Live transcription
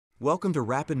Welcome to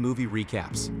Rapid Movie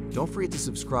Recaps. Don't forget to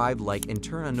subscribe, like, and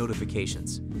turn on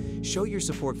notifications. Show your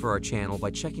support for our channel by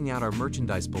checking out our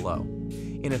merchandise below.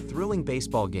 In a thrilling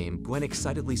baseball game, Gwen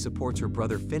excitedly supports her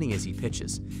brother Finney as he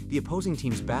pitches. The opposing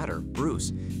team's batter,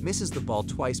 Bruce, misses the ball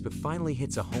twice but finally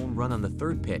hits a home run on the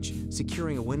third pitch,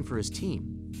 securing a win for his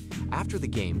team. After the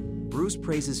game, Bruce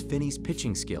praises Finney's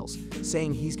pitching skills,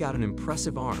 saying he's got an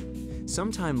impressive arm.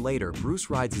 Sometime later, Bruce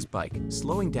rides his bike,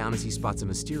 slowing down as he spots a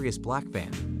mysterious black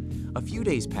van. A few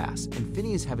days pass, and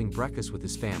Finney is having breakfast with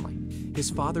his family. His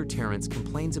father, Terrence,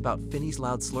 complains about Finney's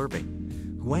loud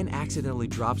slurping. Gwen accidentally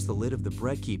drops the lid of the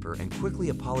bread keeper and quickly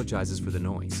apologizes for the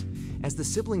noise. As the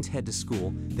siblings head to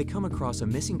school, they come across a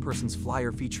missing persons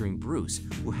flyer featuring Bruce,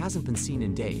 who hasn't been seen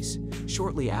in days.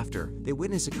 Shortly after, they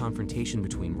witness a confrontation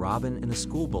between Robin and the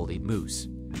school bully, Moose.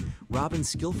 Robin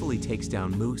skillfully takes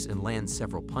down Moose and lands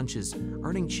several punches,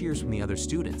 earning cheers from the other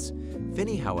students.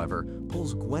 Finney, however,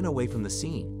 pulls Gwen away from the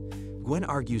scene. Gwen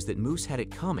argues that Moose had it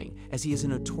coming, as he is a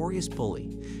notorious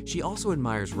bully. She also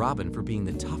admires Robin for being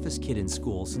the toughest kid in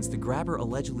school since the grabber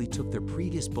allegedly took their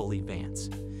previous bully, Vance.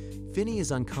 Finney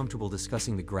is uncomfortable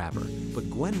discussing the grabber, but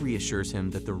Gwen reassures him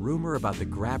that the rumor about the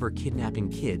grabber kidnapping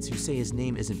kids who say his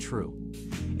name isn't true.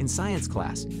 In science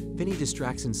class, Finney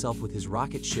distracts himself with his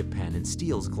rocket ship pen and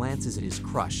steals glances at his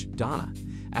crush, Donna.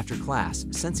 After class,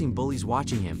 sensing bullies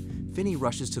watching him, Finney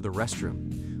rushes to the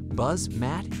restroom. Buzz,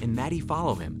 Matt, and Maddie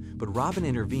follow him, but Robin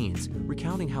intervenes,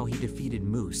 recounting how he defeated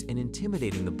Moose and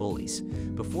intimidating the bullies.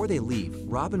 Before they leave,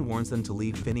 Robin warns them to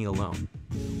leave Finney alone.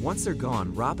 Once they're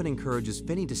gone, Robin encourages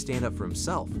Finney to stand up for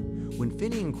himself. When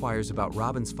Finney inquires about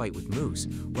Robin's fight with Moose,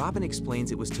 Robin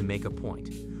explains it was to make a point.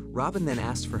 Robin then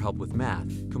asks for help with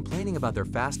math, complaining about their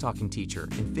fast-talking teacher,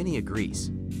 and Finney agrees.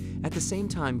 At the same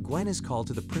time, Gwen is called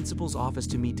to the principal's office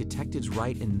to meet Detectives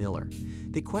Wright and Miller.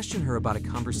 They question her about a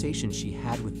conversation she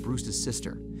had with Bruce's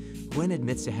sister. Gwen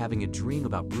admits to having a dream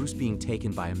about Bruce being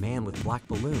taken by a man with black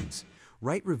balloons.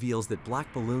 Wright reveals that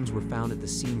black balloons were found at the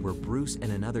scene where Bruce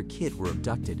and another kid were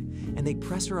abducted, and they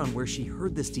press her on where she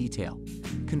heard this detail.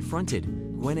 Confronted,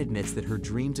 Gwen admits that her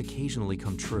dreams occasionally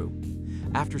come true.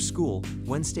 After school,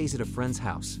 Gwen stays at a friend's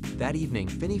house. That evening,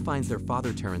 Finney finds their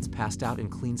father Terrence passed out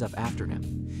and cleans up after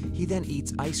him. He then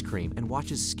eats ice cream and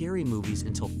watches scary movies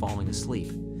until falling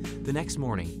asleep. The next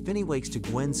morning, Finney wakes to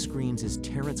Gwen's screams as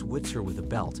Terrence whips her with a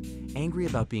belt, angry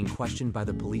about being questioned by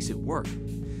the police at work.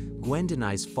 Gwen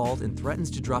denies fault and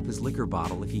threatens to drop his liquor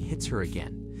bottle if he hits her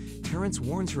again. Terrence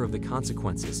warns her of the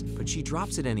consequences, but she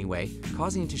drops it anyway,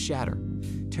 causing it to shatter.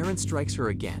 Terrence strikes her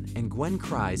again, and Gwen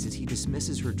cries as he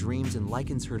dismisses her dreams and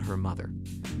likens her to her mother.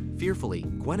 Fearfully,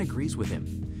 Gwen agrees with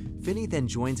him. Finney then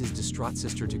joins his distraught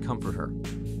sister to comfort her.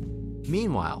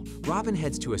 Meanwhile, Robin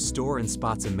heads to a store and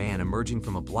spots a man emerging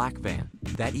from a black van.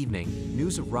 That evening,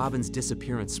 news of Robin's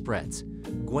disappearance spreads.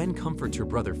 Gwen comforts her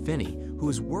brother Finney, who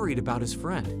is worried about his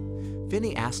friend.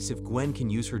 Finney asks if Gwen can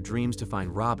use her dreams to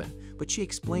find Robin, but she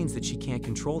explains that she can't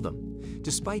control them.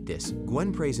 Despite this,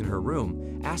 Gwen prays in her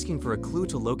room, asking for a clue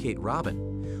to locate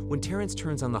Robin. When Terrence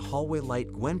turns on the hallway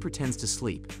light, Gwen pretends to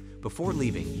sleep. Before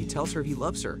leaving, he tells her he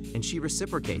loves her, and she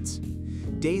reciprocates.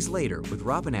 Days later, with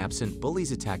Robin absent,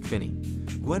 bullies attack Finney.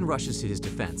 Gwen rushes to his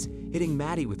defense, hitting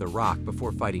Maddie with a rock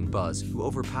before fighting Buzz, who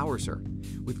overpowers her.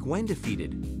 With Gwen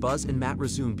defeated, Buzz and Matt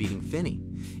resume beating Finney.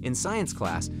 In science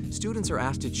class, students are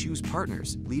asked to choose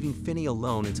partners, leaving Finney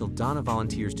alone until Donna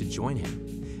volunteers to join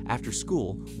him. After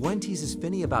school, Gwen teases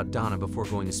Finney about Donna before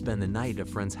going to spend the night at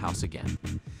a friend's house again.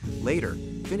 Later,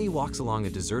 Finney walks along a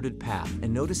deserted path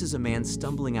and notices a man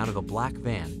stumbling out of a black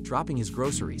van, dropping his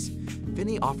groceries.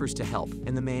 Finney offers to help,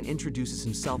 and the man introduces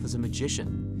himself as a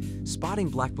magician. Spotting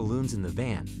black balloons in the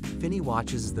van, Finney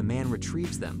watches as the man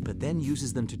retrieves them but then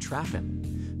uses them to trap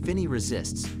him. Finney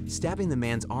resists, stabbing the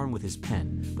man's arm with his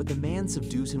pen, but the man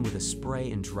subdues him with a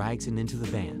spray and drags him into the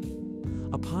van.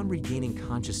 Upon regaining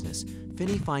consciousness,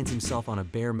 Finney finds himself on a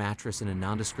bare mattress in a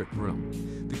nondescript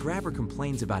room. The grabber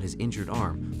complains about his injured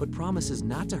arm, but promises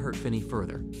not to hurt Finney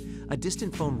further. A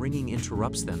distant phone ringing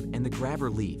interrupts them, and the grabber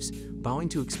leaves, vowing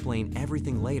to explain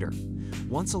everything later.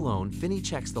 Once alone, Finney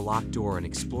checks the locked door and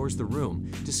explores the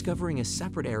room, discovering a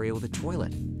separate area with a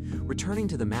toilet. Returning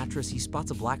to the mattress, he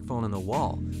spots a black phone on the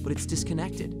wall, but it's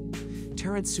disconnected.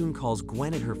 Terrence soon calls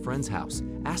Gwen at her friend's house,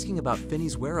 asking about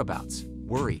Finney's whereabouts.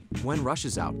 Worried, Gwen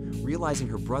rushes out, realizing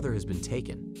her brother has been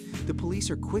taken. The police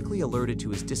are quickly alerted to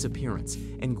his disappearance,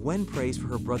 and Gwen prays for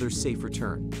her brother's safe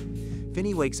return.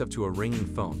 Finney wakes up to a ringing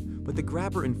phone, but the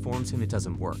grabber informs him it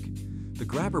doesn't work. The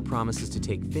grabber promises to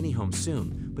take Finney home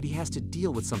soon, but he has to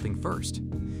deal with something first.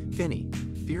 Finney,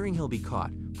 fearing he'll be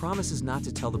caught, promises not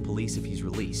to tell the police if he's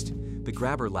released. The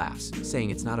grabber laughs, saying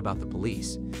it's not about the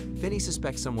police. Finney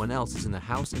suspects someone else is in the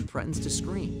house and threatens to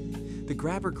scream. The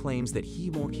grabber claims that he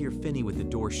won't hear Finney with the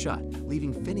door shut,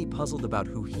 leaving Finney puzzled about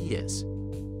who he is.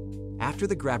 After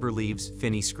the grabber leaves,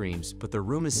 Finney screams, but the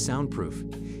room is soundproof.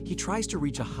 He tries to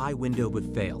reach a high window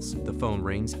but fails. The phone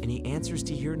rings and he answers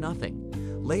to hear nothing.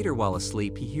 Later, while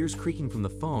asleep, he hears creaking from the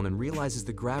phone and realizes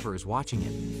the grabber is watching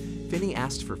him. Finney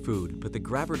asks for food, but the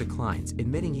grabber declines,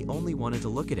 admitting he only wanted to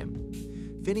look at him.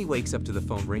 Finney wakes up to the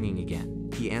phone ringing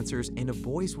again. He answers, and a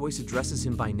boy's voice addresses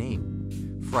him by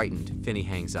name. Frightened, Finney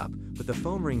hangs up, but the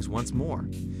phone rings once more.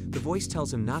 The voice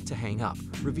tells him not to hang up,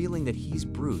 revealing that he's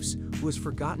Bruce, who has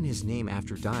forgotten his name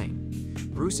after dying.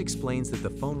 Bruce explains that the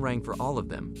phone rang for all of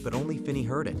them, but only Finney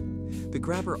heard it. The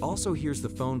grabber also hears the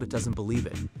phone but doesn't believe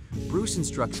it. Bruce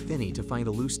instructs Finney to find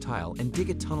a loose tile and dig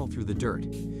a tunnel through the dirt.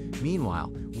 Meanwhile,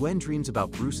 Gwen dreams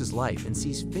about Bruce's life and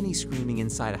sees Finney screaming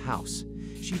inside a house.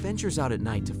 She ventures out at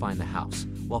night to find the house,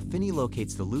 while Finney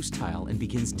locates the loose tile and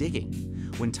begins digging.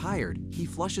 When tired, he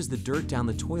flushes the dirt down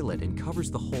the toilet and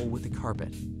covers the hole with the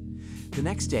carpet. The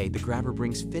next day, the grabber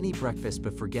brings Finney breakfast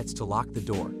but forgets to lock the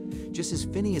door. Just as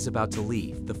Finney is about to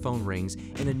leave, the phone rings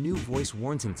and a new voice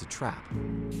warns him it's a trap.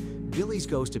 Billy's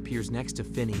ghost appears next to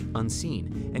Finney,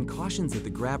 unseen, and cautions that the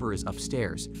grabber is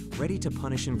upstairs, ready to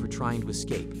punish him for trying to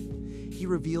escape. He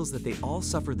reveals that they all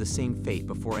suffered the same fate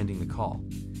before ending the call.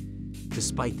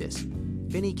 Despite this,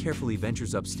 Finney carefully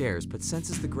ventures upstairs but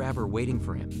senses the grabber waiting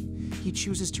for him. He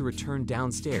chooses to return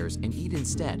downstairs and eat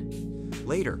instead.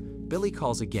 Later, Billy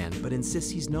calls again but insists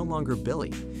he's no longer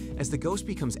Billy. As the ghost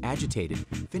becomes agitated,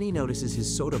 Finney notices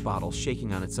his soda bottle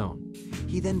shaking on its own.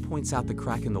 He then points out the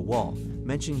crack in the wall,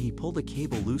 mentioning he pulled a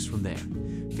cable loose from there.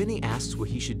 Finney asks what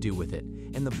he should do with it,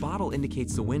 and the bottle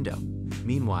indicates the window.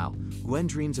 Meanwhile, Gwen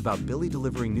dreams about Billy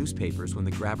delivering newspapers when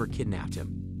the grabber kidnapped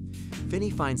him. Finney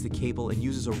finds the cable and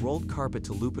uses a rolled carpet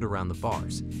to loop it around the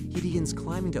bars. He begins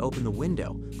climbing to open the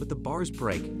window, but the bars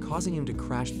break, causing him to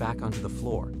crash back onto the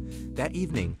floor. That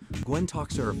evening, Gwen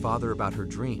talks to her father about her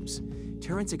dreams.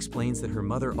 Terrence explains that her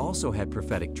mother also had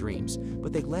prophetic dreams,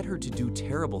 but they led her to do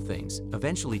terrible things,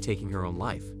 eventually taking her own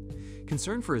life.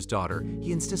 Concerned for his daughter,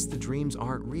 he insists the dreams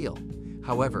aren't real.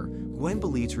 However, Gwen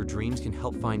believes her dreams can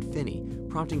help find Finney,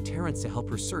 prompting Terrence to help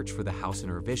her search for the house in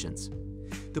her visions.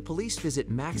 The police visit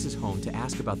Max's home to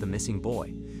ask about the missing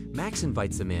boy. Max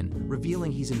invites them in,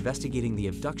 revealing he's investigating the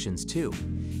abductions too.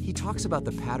 He talks about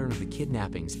the pattern of the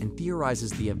kidnappings and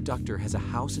theorizes the abductor has a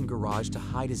house and garage to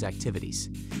hide his activities.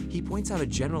 He points out a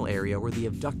general area where the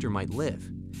abductor might live.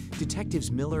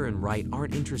 Detectives Miller and Wright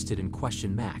aren't interested in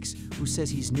question Max, who says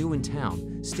he's new in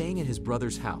town, staying at his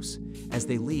brother's house. As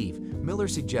they leave, Miller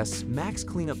suggests Max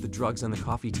clean up the drugs on the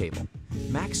coffee table.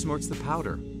 Max snorts the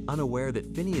powder, unaware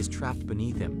that Finney is trapped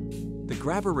beneath him. The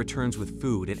grabber returns with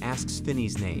food and asks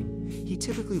Finney's name. He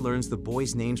typically learns the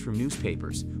boys' names from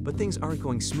newspapers, but things aren't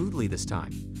going smoothly this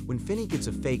time. When Finney gives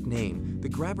a fake name, the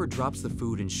grabber drops the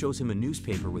food and shows him a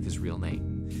newspaper with his real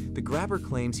name. The grabber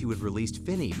claims he would release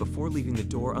Finney before leaving the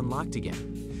door unlocked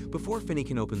again. Before Finney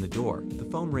can open the door, the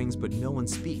phone rings but no one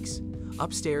speaks.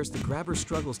 Upstairs, the grabber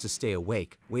struggles to stay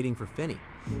awake, waiting for Finney.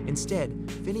 Instead,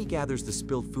 Finney gathers the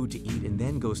spilled food to eat and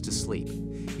then goes to sleep.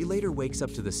 He later wakes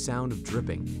up to the sound of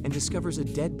dripping and discovers a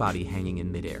dead body hanging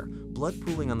in midair, blood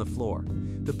pooling on the floor.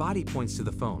 The body points to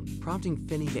the phone, prompting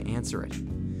Finney to answer it.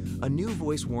 A new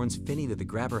voice warns Finney that the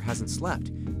grabber hasn't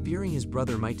slept, fearing his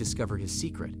brother might discover his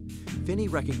secret. Finney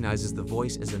recognizes the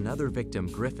voice as another victim,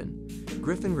 Griffin.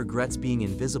 Griffin regrets being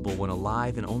invisible when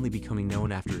alive and only becoming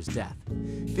known after his death.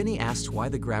 Finney asks why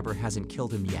the grabber hasn't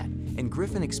killed him yet, and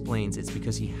Griffin explains it's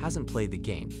because he hasn't played the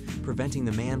game, preventing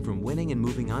the man from winning and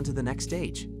moving on to the next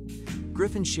stage.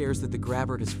 Griffin shares that the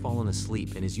grabber has fallen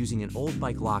asleep and is using an old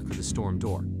bike lock for the storm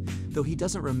door. Though he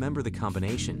doesn't remember the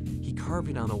combination, he carved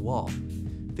it on the wall.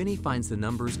 Finney finds the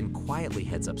numbers and quietly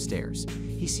heads upstairs.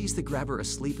 He sees the grabber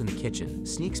asleep in the kitchen,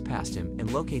 sneaks past him,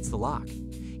 and locates the lock.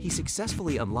 He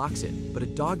successfully unlocks it, but a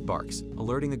dog barks,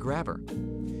 alerting the grabber.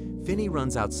 Finney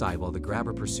runs outside while the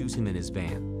grabber pursues him in his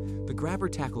van. The grabber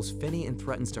tackles Finney and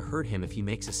threatens to hurt him if he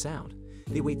makes a sound.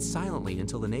 They wait silently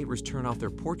until the neighbors turn off their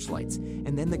porch lights,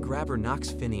 and then the grabber knocks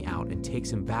Finney out and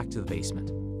takes him back to the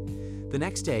basement. The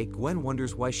next day, Gwen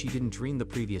wonders why she didn't dream the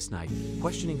previous night,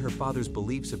 questioning her father's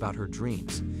beliefs about her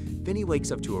dreams. Finney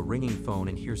wakes up to a ringing phone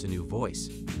and hears a new voice,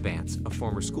 Vance, a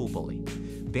former school bully.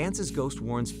 Vance's ghost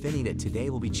warns Finney that today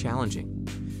will be challenging.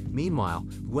 Meanwhile,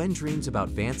 Gwen dreams about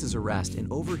Vance's arrest and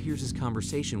overhears his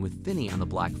conversation with Finney on the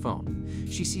black phone.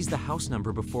 She sees the house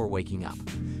number before waking up.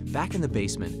 Back in the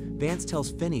basement, Vance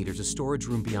tells Finney there's a storage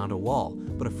room beyond a wall,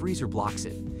 but a freezer blocks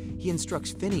it. He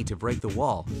instructs Finney to break the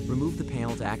wall, remove the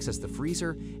panel to access the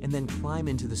freezer, and then climb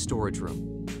into the storage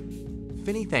room.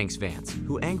 Finney thanks Vance,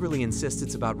 who angrily insists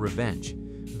it's about revenge.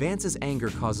 Vance's anger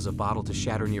causes a bottle to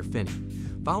shatter near Finney.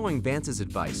 Following Vance's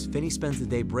advice, Finney spends the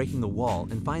day breaking the wall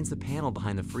and finds the panel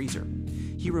behind the freezer.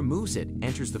 He removes it,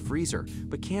 enters the freezer,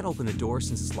 but can't open the door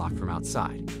since it's locked from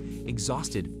outside.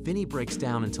 Exhausted, Finney breaks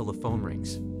down until the phone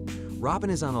rings.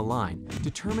 Robin is on the line,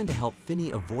 determined to help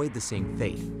Finney avoid the same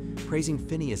fate. Praising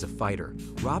Finney as a fighter,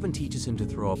 Robin teaches him to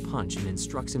throw a punch and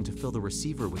instructs him to fill the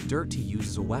receiver with dirt to use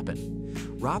as a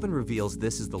weapon. Robin reveals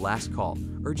this is the last call,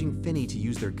 urging Finney to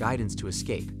use their guidance to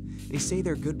escape. They say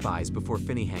their goodbyes before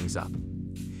Finney hangs up.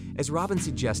 As Robin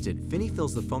suggested, Finney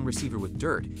fills the phone receiver with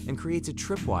dirt and creates a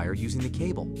tripwire using the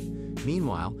cable.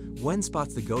 Meanwhile, Gwen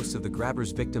spots the ghosts of the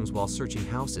grabber's victims while searching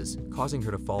houses, causing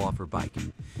her to fall off her bike.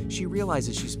 She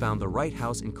realizes she's found the right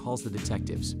house and calls the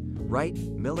detectives. Wright,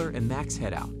 Miller, and Max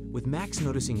head out, with Max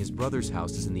noticing his brother's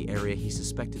house is in the area he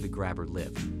suspected the grabber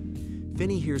lived.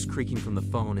 Finney hears creaking from the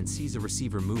phone and sees the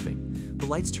receiver moving. The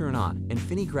lights turn on, and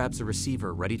Finney grabs the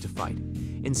receiver, ready to fight.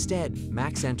 Instead,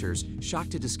 Max enters,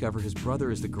 shocked to discover his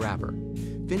brother is the grabber.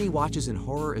 Finney watches in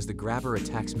horror as the grabber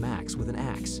attacks Max with an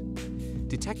axe.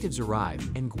 Detectives arrive,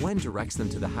 and Gwen directs them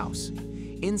to the house.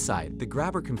 Inside, the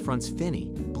grabber confronts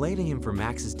Finney, blaming him for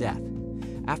Max's death.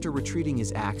 After retreating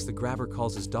his axe, the grabber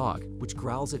calls his dog, which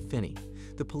growls at Finney.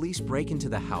 The police break into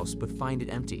the house but find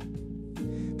it empty.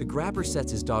 The grabber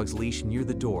sets his dog's leash near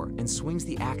the door and swings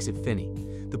the axe at Finney.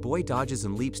 The boy dodges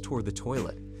and leaps toward the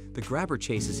toilet. The grabber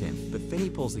chases him, but Finney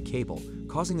pulls the cable,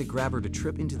 causing the grabber to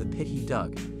trip into the pit he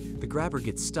dug. The grabber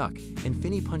gets stuck, and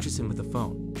Finney punches him with the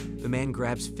phone. The man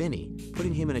grabs Finney,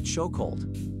 putting him in a chokehold.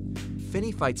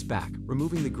 Finney fights back,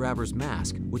 removing the grabber's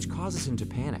mask, which causes him to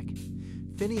panic.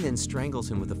 Finney then strangles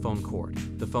him with the phone cord.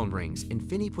 The phone rings, and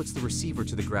Finney puts the receiver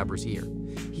to the grabber's ear.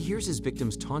 He hears his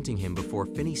victims taunting him before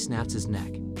Finney snaps his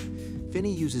neck.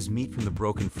 Finney uses meat from the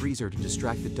broken freezer to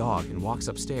distract the dog and walks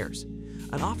upstairs.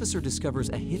 An officer discovers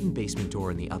a hidden basement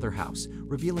door in the other house,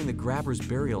 revealing the grabber's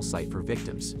burial site for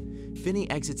victims. Finney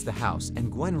exits the house,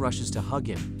 and Gwen rushes to hug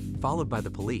him, followed by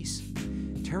the police.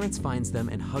 Terrence finds them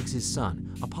and hugs his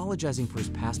son, apologizing for his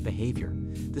past behavior.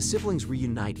 The siblings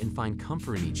reunite and find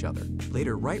comfort in each other.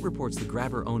 Later, Wright reports the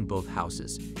grabber owned both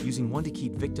houses, using one to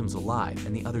keep victims alive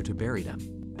and the other to bury them.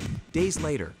 Days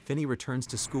later, Finney returns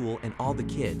to school and all the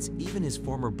kids, even his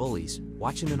former bullies,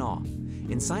 watch him in awe.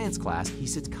 In science class, he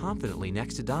sits confidently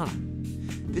next to Donna.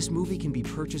 This movie can be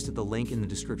purchased at the link in the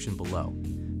description below.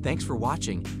 Thanks for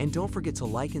watching, and don't forget to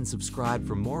like and subscribe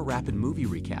for more rapid movie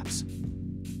recaps.